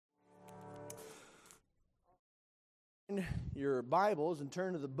Your Bibles and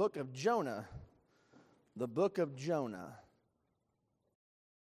turn to the book of Jonah. The book of Jonah.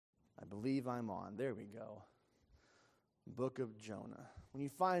 I believe I'm on. There we go. Book of Jonah. When you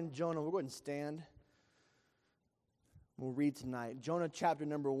find Jonah, we'll go ahead and stand. We'll read tonight. Jonah chapter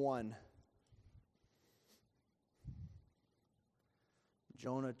number 1.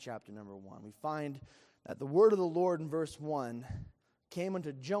 Jonah chapter number 1. We find that the word of the Lord in verse 1 came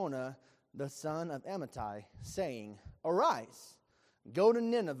unto Jonah, the son of Amittai, saying, Arise, go to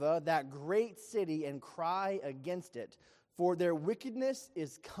Nineveh, that great city, and cry against it, for their wickedness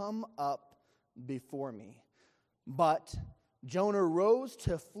is come up before me. But Jonah rose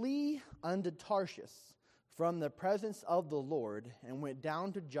to flee unto Tarsus from the presence of the Lord, and went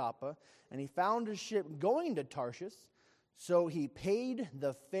down to Joppa, and he found a ship going to Tarsus. So he paid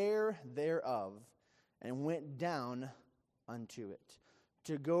the fare thereof, and went down unto it,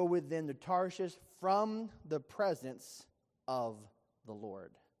 to go within the Tarsus from the presence of the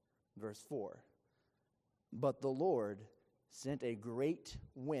Lord. Verse 4. But the Lord sent a great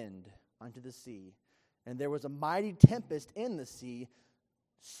wind unto the sea, and there was a mighty tempest in the sea,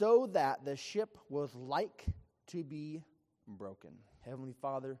 so that the ship was like to be broken. Heavenly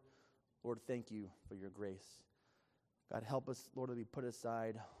Father, Lord, thank you for your grace. God, help us, Lord, that we put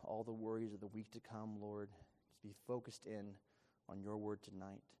aside all the worries of the week to come, Lord. Just be focused in on your word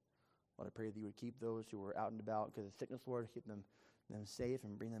tonight. Lord, I pray that you would keep those who are out and about because of sickness, Lord, keep them safe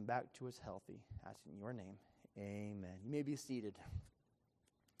and bring them back to us healthy. Ask in your name, amen. You may be seated.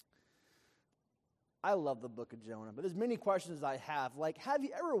 I love the book of Jonah, but there's many questions I have. Like, have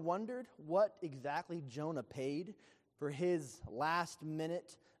you ever wondered what exactly Jonah paid for his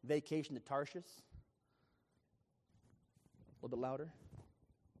last-minute vacation to Tarsus? A little bit louder.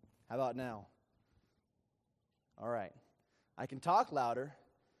 How about now? All right. I can talk louder.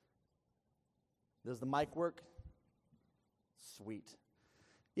 Does the mic work? Sweet.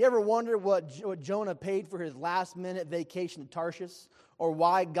 You ever wonder what Jonah paid for his last-minute vacation to Tarsus, or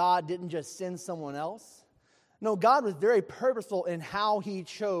why God didn't just send someone else? No, God was very purposeful in how he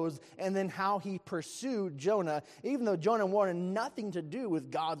chose and then how he pursued Jonah, even though Jonah wanted nothing to do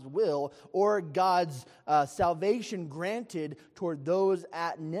with God's will or God's salvation granted toward those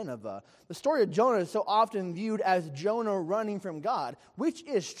at Nineveh. The story of Jonah is so often viewed as Jonah running from God, which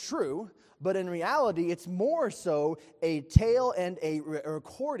is true, but in reality, it's more so a tale and a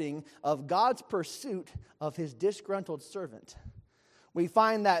recording of God's pursuit of his disgruntled servant. We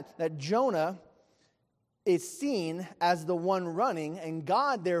find that Jonah is seen as the one running, and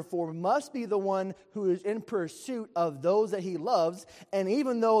God, therefore, must be the one who is in pursuit of those that he loves. And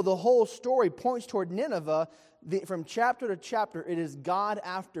even though the whole story points toward Nineveh, from chapter to chapter, it is God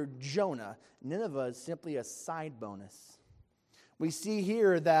after Jonah. Nineveh is simply a side bonus. We see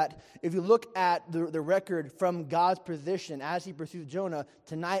here that if you look at the record from God's position as he pursues Jonah,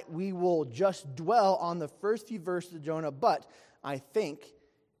 tonight we will just dwell on the first few verses of Jonah. But I think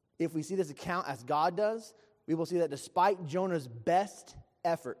if we see this account as God does, we will see that despite Jonah's best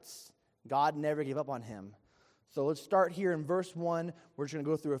efforts, God never gave up on him. So let's start here in verse 1. We're just going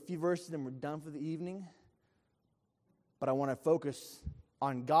to go through a few verses and we're done for the evening. But I want to focus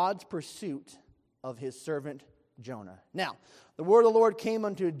on God's pursuit of his servant Jonah. Now, the word of the Lord came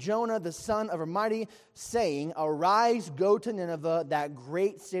unto Jonah, the son of Amittai, saying, Arise, go to Nineveh, that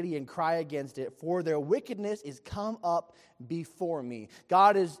great city, and cry against it, for their wickedness is come up before me.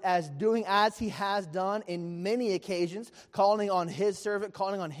 God is doing as he has done in many occasions, calling on his servant,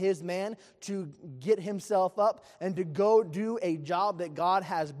 calling on his man to get himself up and to go do a job that God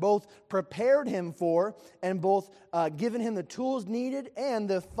has both prepared him for and both given him the tools needed and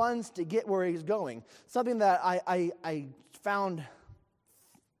the funds to get where he's going. Something that I found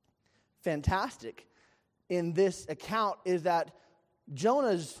fantastic in this account is that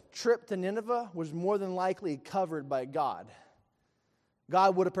Jonah's trip to Nineveh was more than likely covered by God.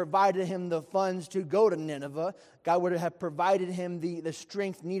 God would have provided him the funds to go to Nineveh. God would have provided him the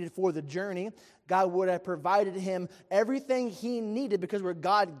strength needed for the journey. God would have provided him everything he needed, because where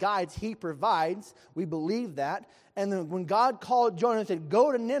God guides, he provides. We believe that. And then when God called Jonah and said,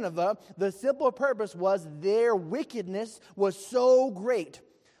 Go to Nineveh, the simple purpose was their wickedness was so great,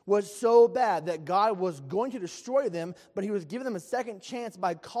 was so bad, that God was going to destroy them, but he was giving them a second chance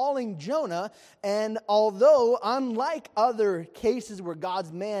by calling Jonah. And although, unlike other cases where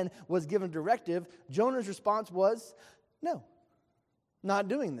God's man was given a directive, Jonah's response was, no, not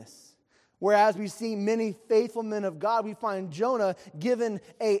doing this. Whereas we see many faithful men of God, we find Jonah given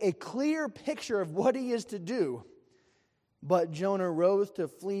a clear picture of what he is to do. But Jonah rose to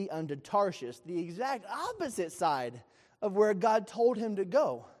flee unto Tarshish, the exact opposite side of where God told him to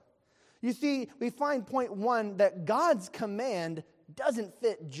go. You see, we find point one, that God's command doesn't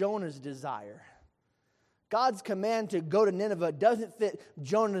fit Jonah's desire. God's command to go to Nineveh doesn't fit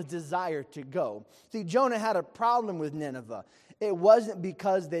Jonah's desire to go. See, Jonah had a problem with Nineveh. It wasn't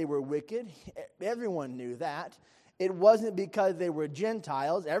because they were wicked. Everyone knew that. It wasn't because they were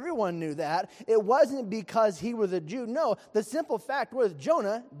Gentiles. Everyone knew that. It wasn't because he was a Jew. No, the simple fact was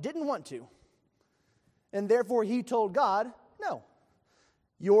Jonah didn't want to. And therefore he told God, no,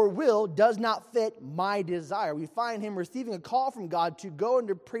 your will does not fit my desire. We find him receiving a call from God to go and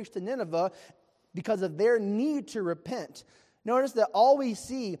to preach to Nineveh because of their need to repent. Notice that all we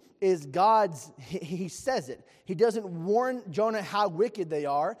see is he says it. He doesn't warn Jonah how wicked they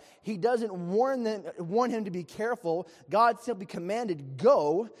are. He doesn't warn him to be careful. God simply commanded,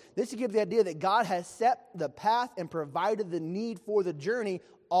 go. This gives the idea that God has set the path and provided the need for the journey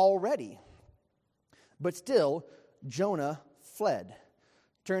already. But still, Jonah fled.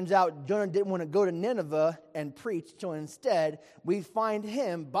 Turns out Jonah didn't want to go to Nineveh and preach, so instead we find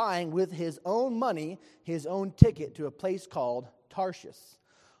him buying with his own money his own ticket to a place called Tarsus.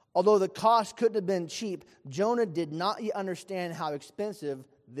 Although the cost couldn't have been cheap, Jonah did not yet understand how expensive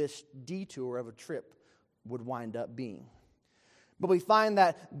this detour of a trip would wind up being. But we find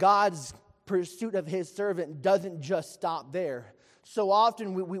that God's pursuit of his servant doesn't just stop there. So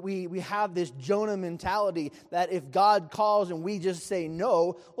often we have this Jonah mentality that if God calls and we just say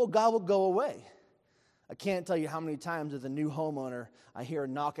no, well, God will go away. I can't tell you how many times as a new homeowner, I hear a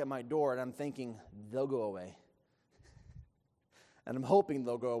knock at my door and I'm thinking, they'll go away. And I'm hoping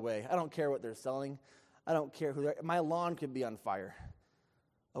they'll go away. I don't care what they're selling. I don't care who they're. My lawn could be on fire.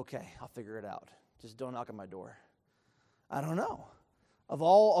 Okay, I'll figure it out. Just don't knock at my door. I don't know. Of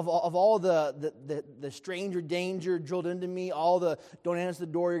all the stranger danger drilled into me, all the don't answer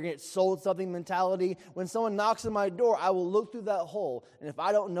the door, you're going to get sold something mentality. When someone knocks on my door, I will look through that hole. And if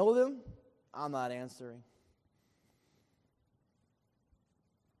I don't know them, I'm not answering.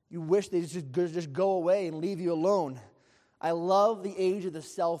 You wish they just go away and leave you alone. I love the age of the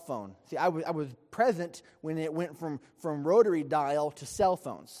cell phone. See, I was present when it went from rotary dial to cell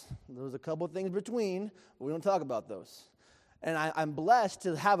phones. There was a couple of things between, but we don't talk about those. And I'm blessed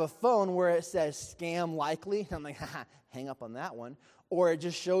to have a phone where it says scam likely. I'm like, hang up on that one. Or it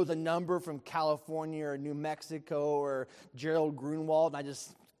just shows a number from California or New Mexico or Gerald Grunwald, and I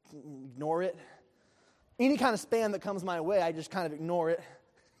just ignore it. Any kind of spam that comes my way, I just kind of ignore it.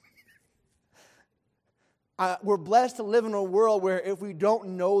 We're blessed to live in a world where if we don't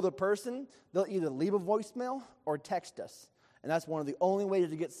know the person, they'll either leave a voicemail or text us. And that's one of the only ways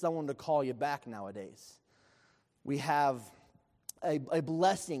to get someone to call you back nowadays. We have a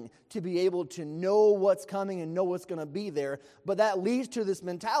blessing to be able to know what's coming and know what's going to be there. But that leads to this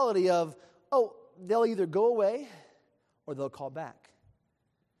mentality of, oh, they'll either go away or they'll call back.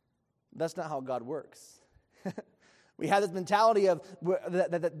 That's not how God works. We have this mentality of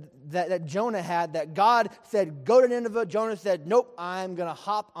that Jonah had, that God said, go to Nineveh. Jonah said, nope, I'm going to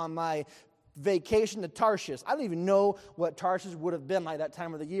hop on my vacation to Tarsus. I don't even know what Tarsus would have been like that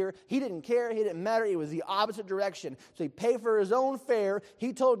time of the year. He didn't care. He didn't matter. It was the opposite direction. So he paid for his own fare.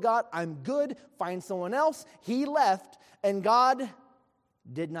 He told God, I'm good. Find someone else. He left, and God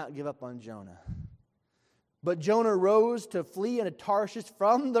did not give up on Jonah. But Jonah rose to flee into Tarsus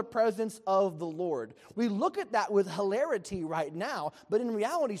from the presence of the Lord. We look at that with hilarity right now, but in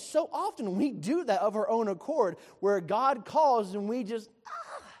reality, so often we do that of our own accord, where God calls and we just,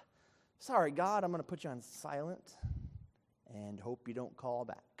 sorry, God, I'm going to put you on silent and hope you don't call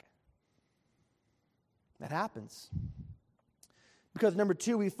back. That happens. Because number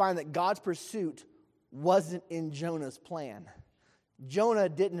two, we find that God's pursuit wasn't in Jonah's plan. Jonah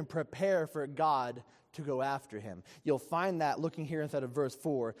didn't prepare for God to go after him. You'll find that looking here inside of verse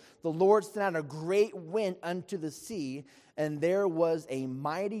 4. The Lord sent out a great wind unto the sea, and there was a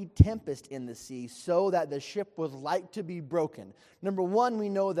mighty tempest in the sea, so that the ship was like to be broken. Number one, we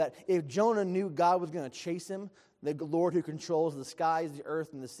know that if Jonah knew God was going to chase him, the Lord who controls the skies, the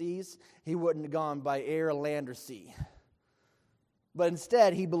earth, and the seas, he wouldn't have gone by air, land, or sea. But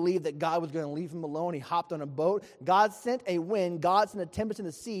instead, he believed that God was going to leave him alone. He hopped on a boat. God sent a wind. God sent a tempest in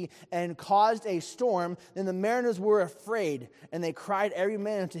the sea and caused a storm. Then the mariners were afraid, and they cried every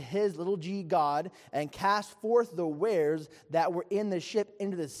man unto his little g God, and cast forth the wares that were in the ship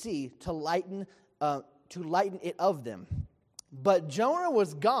into the sea to lighten it of them. But Jonah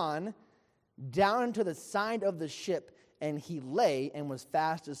was gone down into the side of the ship, and he lay and was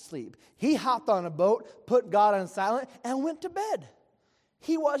fast asleep. He hopped on a boat, put God on silent, and went to bed.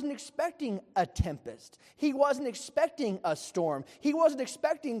 He wasn't expecting a tempest. He wasn't expecting a storm. He wasn't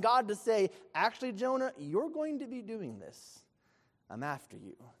expecting God to say, actually, Jonah, you're going to be doing this. I'm after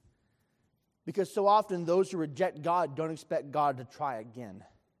you. Because so often those who reject God don't expect God to try again.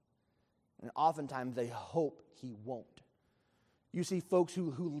 And oftentimes they hope He won't. You see folks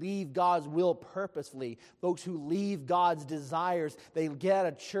who leave God's will purposefully, folks who leave God's desires, they get out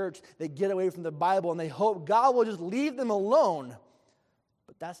of church, they get away from the Bible, and they hope God will just leave them alone.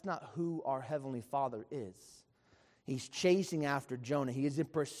 But that's not who our Heavenly Father is. He's chasing after Jonah. He is in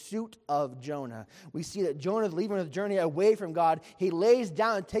pursuit of Jonah. We see that Jonah is leaving on his journey away from God. He lays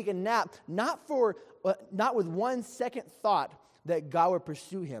down and takes a nap, not with 1 second thought that God would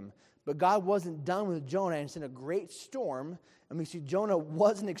pursue him. But God wasn't done with Jonah and sent a great storm. And we see Jonah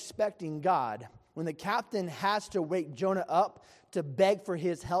wasn't expecting God. When the captain has to wake Jonah up to beg for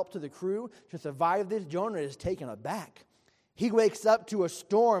his help to the crew to survive this, Jonah is taken aback. He wakes up to a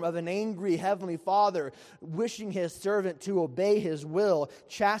storm of an angry Heavenly Father, wishing his servant to obey his will,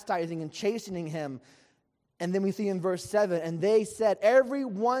 chastising and chastening him. And then we see in verse 7, and they said, every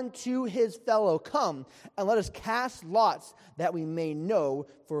one to his fellow, come, and let us cast lots, that we may know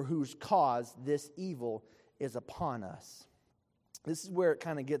for whose cause this evil is upon us. This is where it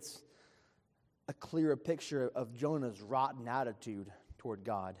kind of gets a clearer picture of Jonah's rotten attitude toward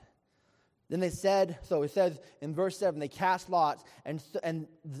God. Then they said, so it says in verse 7, they cast lots,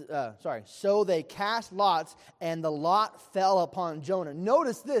 so they cast lots, and the lot fell upon Jonah.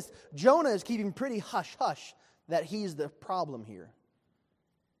 Notice this, Jonah is keeping pretty hush-hush that he's the problem here.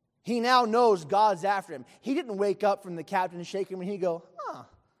 He now knows God's after him. He didn't wake up from the captain and shake him and he go,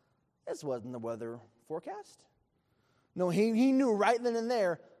 this wasn't the weather forecast. No, he knew right then and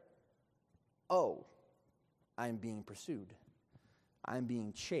there, I'm being pursued. I'm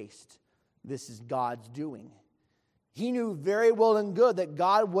being chased. This is God's doing. He knew very well and good that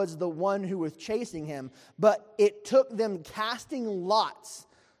God was the one who was chasing him, but it took them casting lots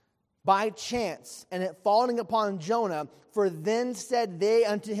by chance, and it falling upon Jonah. For then said they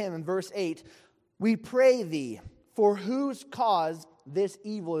unto him, in verse 8, we pray thee, for whose cause this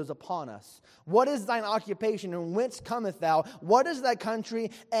evil is upon us? What is thine occupation, and whence cometh thou? What is thy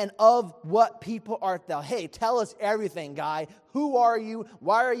country, and of what people art thou? Hey, tell us everything, guy. Who are you?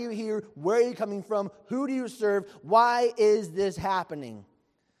 Why are you here? Where are you coming from? Who do you serve? Why is this happening?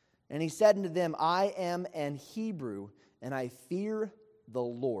 And he said unto them, I am an Hebrew, and I fear the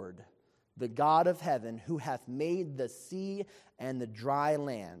Lord, the God of heaven, who hath made the sea and the dry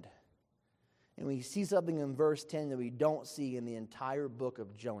land. And we see something in verse 10 that we don't see in the entire book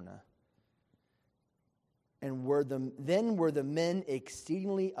of Jonah. And then were the men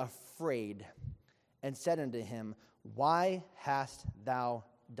exceedingly afraid, and said unto him, why hast thou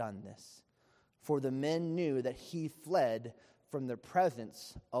done this? For the men knew that he fled from the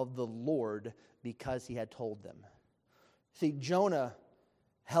presence of the Lord, because he had told them. See, Jonah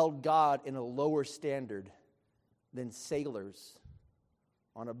held God in a lower standard than sailors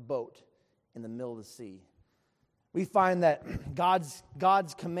on a boat in the middle of the sea. We find that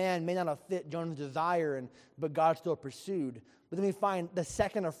God's command may not have fit Jonah's desire, but God still pursued. But then we find the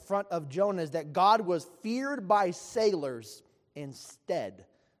second affront of Jonah is that God was feared by sailors instead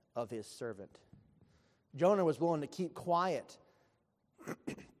of his servant. Jonah was willing to keep quiet.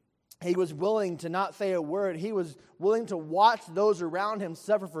 He was willing to not say a word. He was willing to watch those around him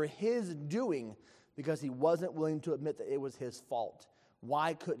suffer for his doing, because he wasn't willing to admit that it was his fault.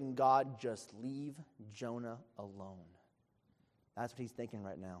 Why couldn't God just leave Jonah alone? That's what he's thinking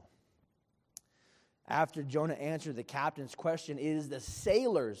right now. After Jonah answered the captain's question, it is the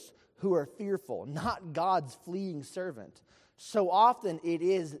sailors who are fearful, not God's fleeing servant. So often it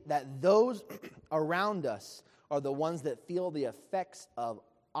is that those around us are the ones that feel the effects of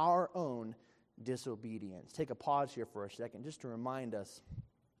our own disobedience. Take a pause here for a second just to remind us,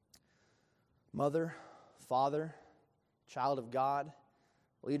 mother, father, child of God,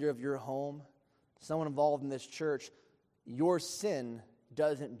 leader of your home, someone involved in this church, your sin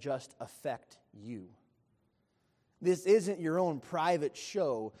doesn't just affect you. This isn't your own private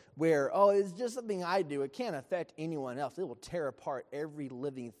show where, it's just something I do. It can't affect anyone else. It will tear apart every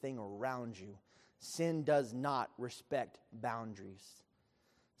living thing around you. Sin does not respect boundaries.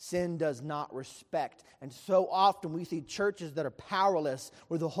 Sin does not respect. And so often we see churches that are powerless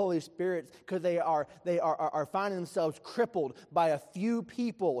with the Holy Spirit because they are finding themselves crippled by a few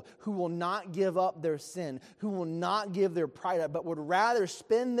people who will not give up their sin, who will not give their pride up, but would rather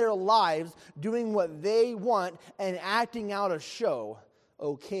spend their lives doing what they want and acting out a show,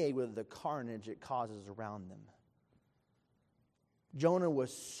 okay with the carnage it causes around them. Jonah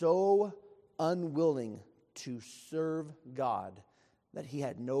was so unwilling to serve God that he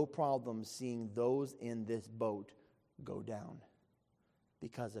had no problem seeing those in this boat go down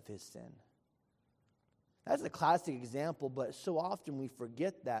because of his sin. That's a classic example, but so often we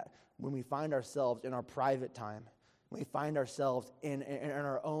forget that when we find ourselves in our private time, when we find ourselves in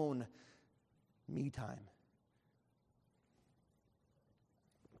our own me time.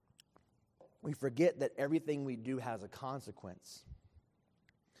 We forget that everything we do has a consequence.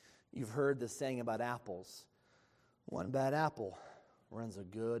 You've heard the saying about apples. One bad apple ruins a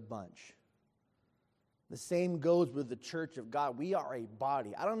good bunch. The same goes with the church of God. We are a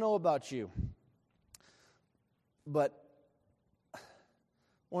body. I don't know about you, but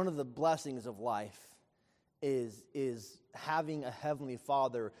one of the blessings of life is having a heavenly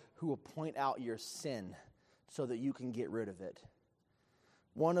Father who will point out your sin so that you can get rid of it.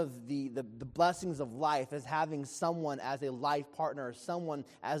 One of the blessings of life is having someone as a life partner, or someone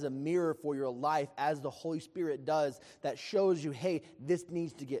as a mirror for your life, as the Holy Spirit does, that shows you, hey, this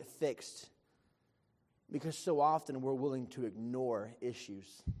needs to get fixed. Because so often we're willing to ignore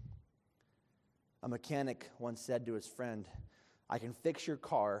issues. A mechanic once said to his friend, I can fix your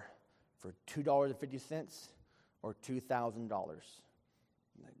car for $2.50 or $2,000.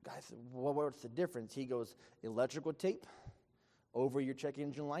 The guy said, well, what's the difference? He goes, electrical tape over your check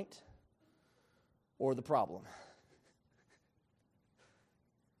engine light or the problem.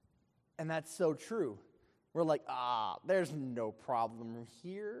 And that's so true. We're like, there's no problem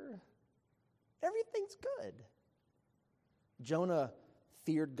here. Everything's good. Jonah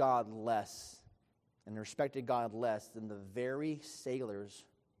feared God less and respected God less than the very sailors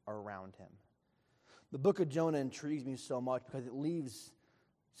around him. The book of Jonah intrigues me so much because it leaves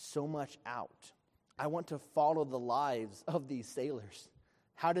so much out. I want to follow the lives of these sailors.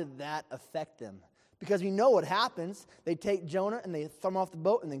 How did that affect them? Because we know what happens. They take Jonah and they throw him off the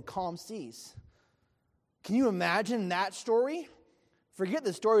boat and then calm seas. Can you imagine that story? Forget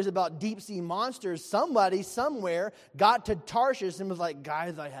the stories about deep sea monsters. Somebody somewhere got to Tarsus and was like,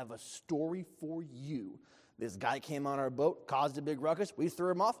 guys, I have a story for you. This guy came on our boat, caused a big ruckus. We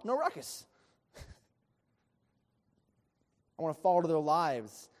threw him off, no ruckus. I want to follow their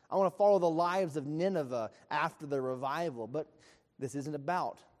lives. I want to follow the lives of Nineveh after the revival. But this isn't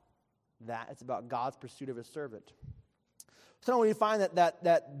about that. It's about God's pursuit of his servant. So we find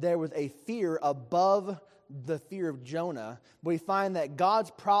that there was a fear above the fear of Jonah. We find that God's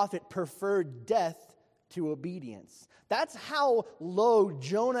prophet preferred death to obedience. That's how low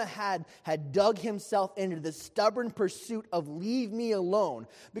Jonah had dug himself into the stubborn pursuit of leave me alone.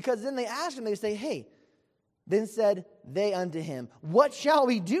 Because then they ask him, they say, hey, then said they unto him, what shall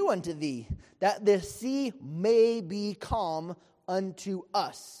we do unto thee, that the sea may be calm unto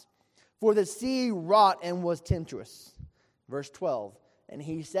us? For the sea wrought and was tempestuous. Verse 12, and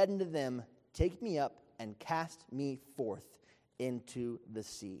he said unto them, take me up and cast me forth into the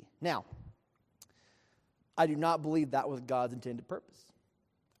sea. Now, I do not believe that was God's intended purpose.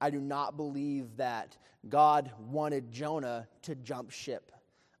 I do not believe that God wanted Jonah to jump ship.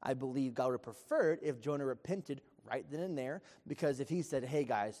 I believe God would have preferred if Jonah repented right then and there, because if he said, hey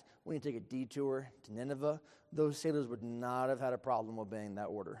guys, we need to take a detour to Nineveh, those sailors would not have had a problem obeying that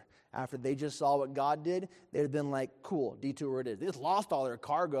order. After they just saw what God did, they'd have been like, cool, detour it is. They just lost all their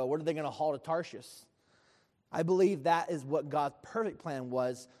cargo. What are they going to haul to Tarsus? I believe that is what God's perfect plan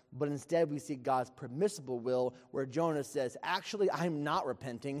was, but instead we see God's permissible will where Jonah says, actually, I'm not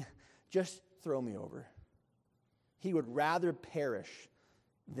repenting. Just throw me over. He would rather perish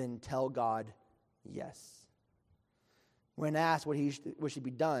than tell God yes. When asked what should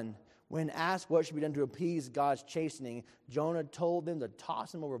be done, when asked what should be done to appease God's chastening, Jonah told them to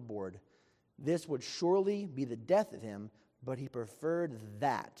toss him overboard. This would surely be the death of him, but he preferred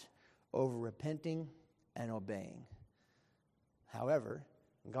that over repenting and obeying. However,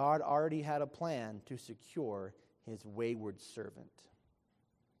 God already had a plan to secure his wayward servant.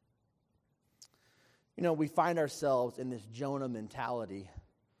 You know, we find ourselves in this Jonah mentality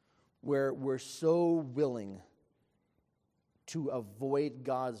where we're so willing to avoid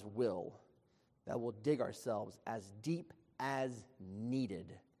God's will that we'll dig ourselves as deep as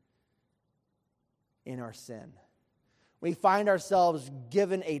needed in our sin. We find ourselves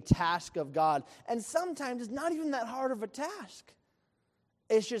given a task of God, and sometimes it's not even that hard of a task.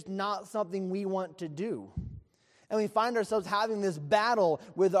 It's just not something we want to do. And we find ourselves having this battle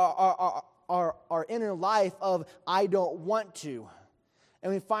with our inner life of, I don't want to.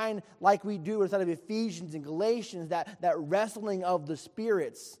 And we find, like we do inside of Ephesians and Galatians, that wrestling of the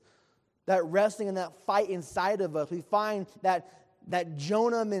spirits, that wrestling and that fight inside of us. We find that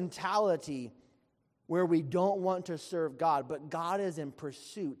Jonah mentality where we don't want to serve God, but God is in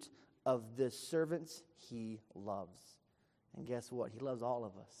pursuit of the servants he loves. And guess what? He loves all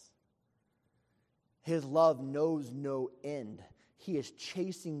of us. His love knows no end. He is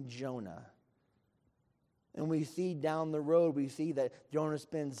chasing Jonah And we see down the road, we see that Jonah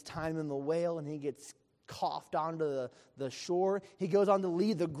spends time in the whale and he gets coughed onto the shore. He goes on to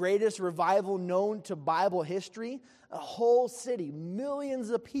lead the greatest revival known to Bible history. A whole city,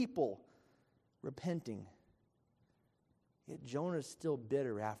 millions of people repenting. Yet Jonah is still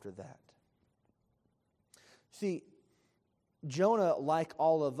bitter after that. See, Jonah, like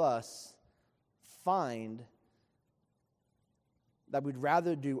all of us, find that we'd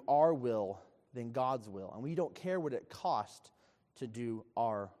rather do our will than God's will. And we don't care what it costs to do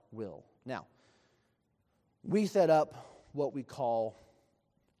our will. Now, we set up what we call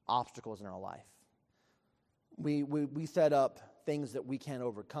obstacles in our life. We set up things that we can't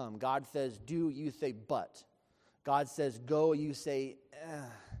overcome. God says do, you say but. God says go, you say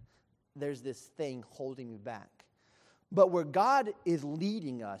there's this thing holding me back. But where God is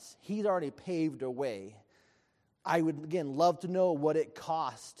leading us, He's already paved a way. I would, again, love to know what it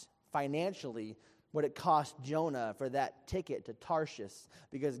cost financially, what it cost Jonah for that ticket to Tarsus,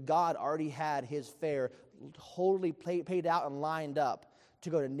 because God already had his fare totally paid out and lined up to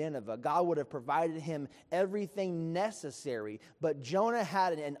go to Nineveh. God would have provided him everything necessary, but Jonah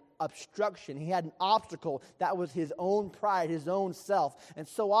had an obstruction. He had an obstacle that was his own pride, his own self. And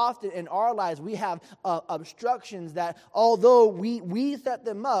so often in our lives, we have obstructions that, although we set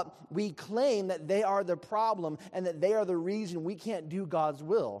them up, we claim that they are the problem and that they are the reason we can't do God's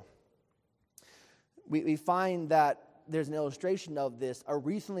will. We find that there's an illustration of this. A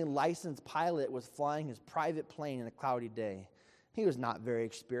recently licensed pilot was flying his private plane in a cloudy day. He was not very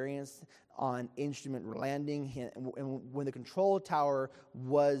experienced on instrument landing. And when the control tower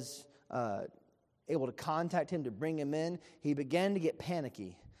was able to contact him to bring him in, he began to get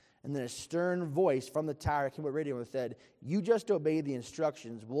panicky. And then a stern voice from the tower came over radio and said, "You just obey the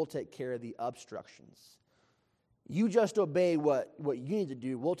instructions. We'll take care of the obstructions. You just obey what you need to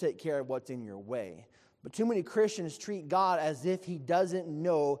do. We'll take care of what's in your way." But too many Christians treat God as if He doesn't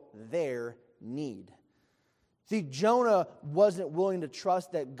know their need. See, Jonah wasn't willing to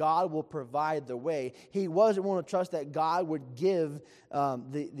trust that God will provide the way. He wasn't willing to trust that God would give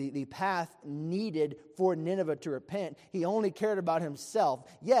the path needed for Nineveh to repent. He only cared about himself.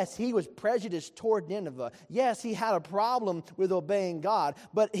 Yes, he was prejudiced toward Nineveh. Yes, he had a problem with obeying God.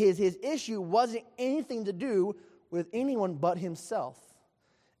 But his issue wasn't anything to do with anyone but himself.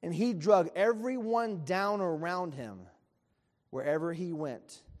 And he drug everyone down around him wherever he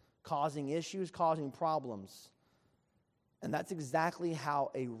went, causing issues, causing problems. And that's exactly how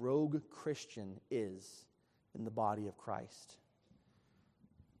a rogue Christian is in the body of Christ.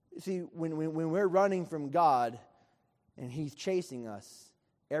 You see, when we're running from God and He's chasing us,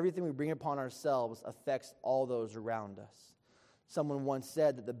 everything we bring upon ourselves affects all those around us. Someone once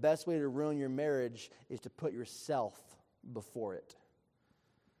said that the best way to ruin your marriage is to put yourself before it.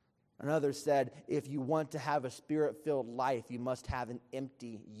 Another said, if you want to have a spirit-filled life, you must have an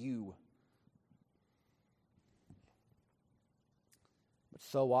empty you. But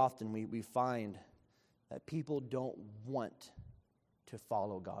so often we find that people don't want to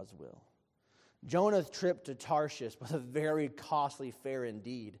follow God's will. Jonah's trip to Tarshish was a very costly fare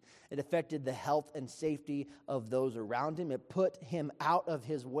indeed. It affected the health and safety of those around him. It put him out of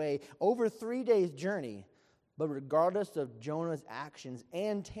his way over 3 days' journey. But regardless of Jonah's actions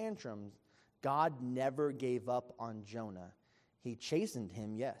and tantrums, God never gave up on Jonah. He chastened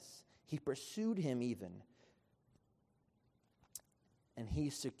him, yes. He pursued him even. And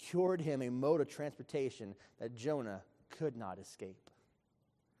He secured him a mode of transportation that Jonah could not escape.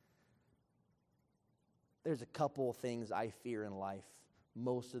 There's a couple things I fear in life.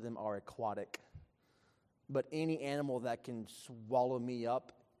 Most of them are aquatic. But any animal that can swallow me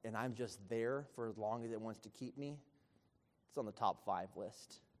up and I'm just there for as long as it wants to keep me, it's on the top 5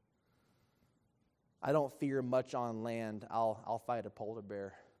 list. I don't fear much on land. I'll fight a polar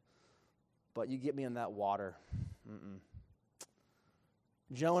bear. But you get me in that water.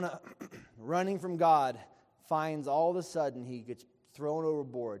 Jonah, running from God, finds all of a sudden he gets thrown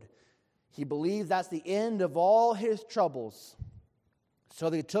overboard. He believes that's the end of all his troubles. So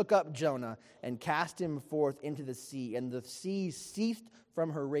they took up Jonah and cast him forth into the sea, and the sea ceased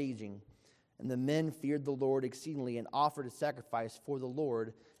from her raging. And the men feared the Lord exceedingly and offered a sacrifice for the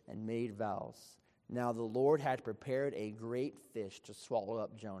Lord and made vows. Now the Lord had prepared a great fish to swallow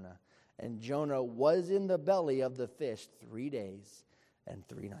up Jonah. And Jonah was in the belly of the fish 3 days and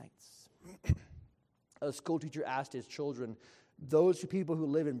 3 nights. A school teacher asked his children, those people who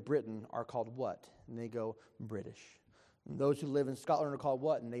live in Britain are called what? And they go, British. And those who live in Scotland are called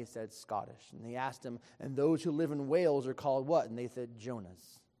what? And they said, Scottish. And they asked him, and those who live in Wales are called what? And they said,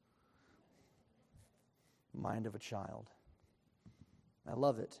 Jonas. Mind of a child. I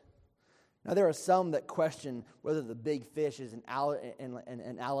love it. Now, there are some that question whether the big fish is an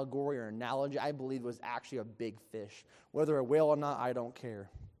allegory or analogy. I believe it was actually a big fish. Whether a whale or not, I don't care.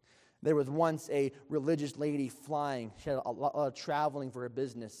 There was once a religious lady flying. She had a lot of traveling for her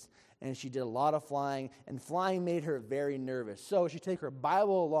business, and she did a lot of flying, and flying made her very nervous. So she took her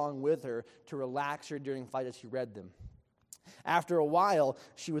Bible along with her to relax her during flight as she read them. After a while,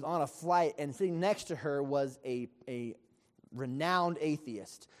 she was on a flight, and sitting next to her was a renowned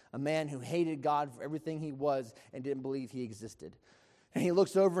atheist, a man who hated God for everything he was and didn't believe he existed. And he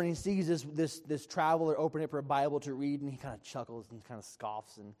looks over and he sees this traveler open up her Bible to read, and he kind of chuckles and kind of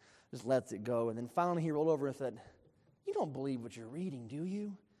scoffs and just lets it go. And then finally he rolled over and said, "You don't believe what you're reading, do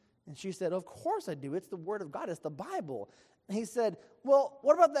you?" And she said, "Of course I do. It's the Word of God. It's the Bible." And he said, "Well,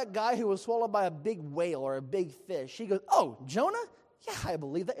 what about that guy who was swallowed by a big whale or a big fish?" She goes, "Oh, Jonah? Yeah, I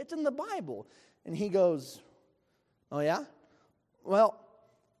believe that. It's in the Bible." And he goes, "Oh, yeah? Well,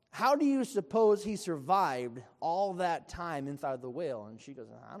 how do you suppose he survived all that time inside the whale?" And she goes,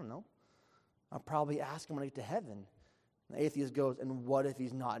 "I don't know. I'll probably ask him when I get to heaven." And the atheist goes, "And what if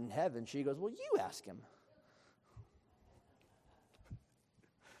he's not in heaven?" She goes, "Well, you ask him."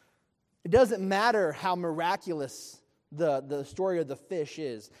 It doesn't matter how miraculous the story of the fish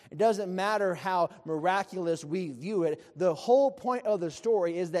is. It doesn't matter how miraculous we view it. The whole point of the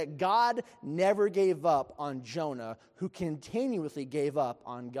story is that God never gave up on Jonah, who continuously gave up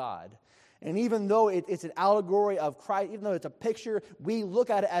on God. And even though it's an allegory of Christ, even though it's a picture, we look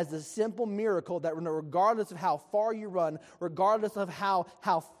at it as a simple miracle that regardless of how far you run, regardless of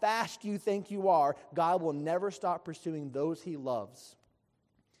how fast you think you are, God will never stop pursuing those he loves.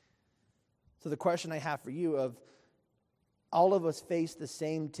 So the question I have for you of, all of us face the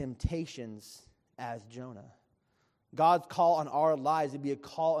same temptations as Jonah. God's call on our lives to be a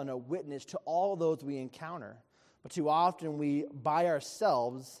call and a witness to all those we encounter. But too often we buy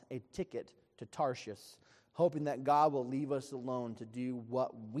ourselves a ticket to Tarsus, hoping that God will leave us alone to do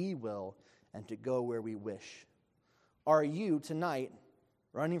what we will and to go where we wish. Are you tonight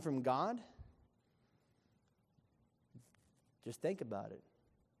running from God? Just think about it.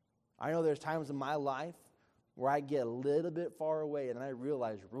 I know there's times in my life where I get a little bit far away and I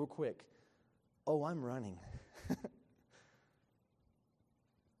realize real quick, oh, I'm running.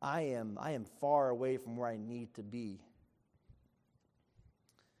 I am far away from where I need to be.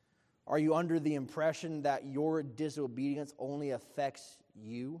 Are you under the impression that your disobedience only affects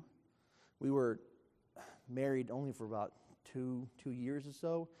you? We were married only for about two years or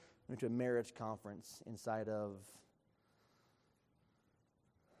so. We went to a marriage conference inside of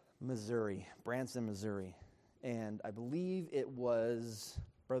Missouri, Branson, Missouri. And I believe it was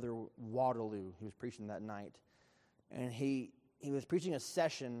Brother Waterloo who was preaching that night. And he was preaching a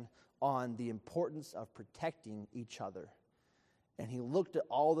session on the importance of protecting each other. And he looked at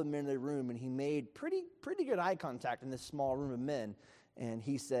all the men in the room, and he made pretty good eye contact in this small room of men. And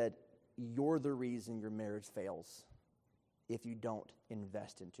he said, "You're the reason your marriage fails if you don't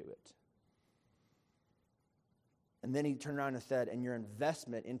invest into it." And then he turned around and said, "And your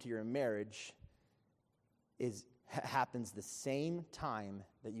investment into your marriage happens the same time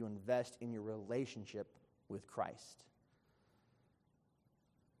that you invest in your relationship with Christ."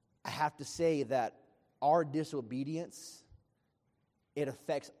 I have to say that our disobedience, it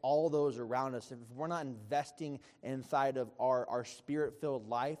affects all those around us. If we're not investing inside of our spirit-filled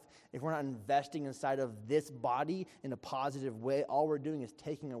life, if we're not investing inside of this body in a positive way, all we're doing is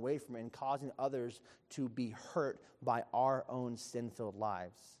taking away from it and causing others to be hurt by our own sin-filled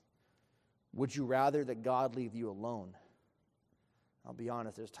lives. Would you rather that God leave you alone? I'll be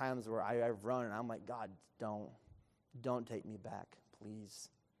honest, there's times where I've run and I'm like, "God, don't take me back. Please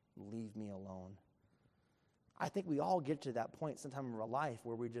leave me alone." I think we all get to that point sometime in our life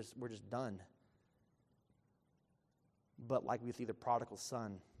where we're just done. But like we see the prodigal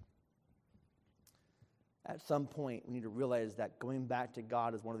son, at some point we need to realize that going back to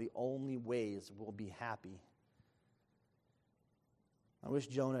God is one of the only ways we'll be happy. I wish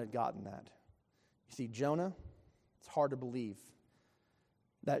Jonah had gotten that. You see, Jonah, it's hard to believe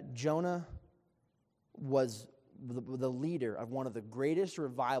that Jonah was the leader of one of the greatest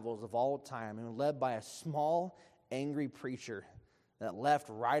revivals of all time, and led by a small, angry preacher that left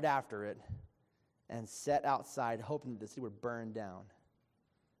right after it and sat outside hoping that the city would burn down.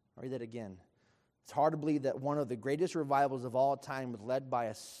 I'll read that again. It's hard to believe that one of the greatest revivals of all time was led by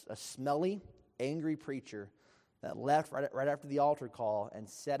a smelly, angry preacher that left right after the altar call and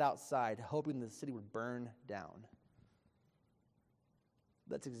sat outside hoping the city would burn down.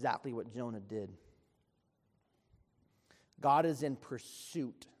 That's exactly what Jonah did. God is in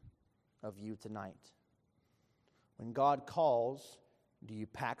pursuit of you tonight. When God calls, do you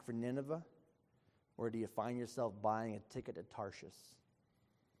pack for Nineveh Or do you find yourself buying a ticket to Tarsus?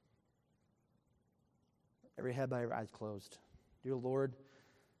 Every head bowed, every eyes closed. Dear Lord,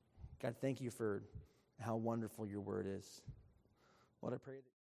 God, thank you for how wonderful your word is. Lord, I pray that